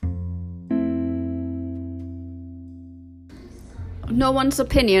no one's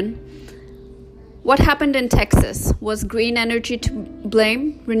opinion. What happened in Texas? Was green energy to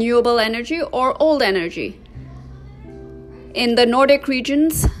blame, renewable energy, or old energy? In the Nordic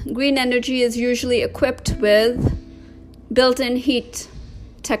regions, green energy is usually equipped with built-in heat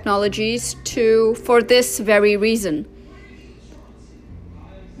technologies for this very reason.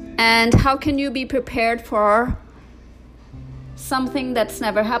 And how can you be prepared for something that's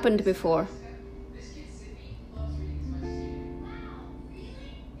never happened before?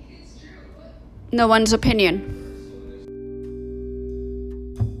 No one's opinion.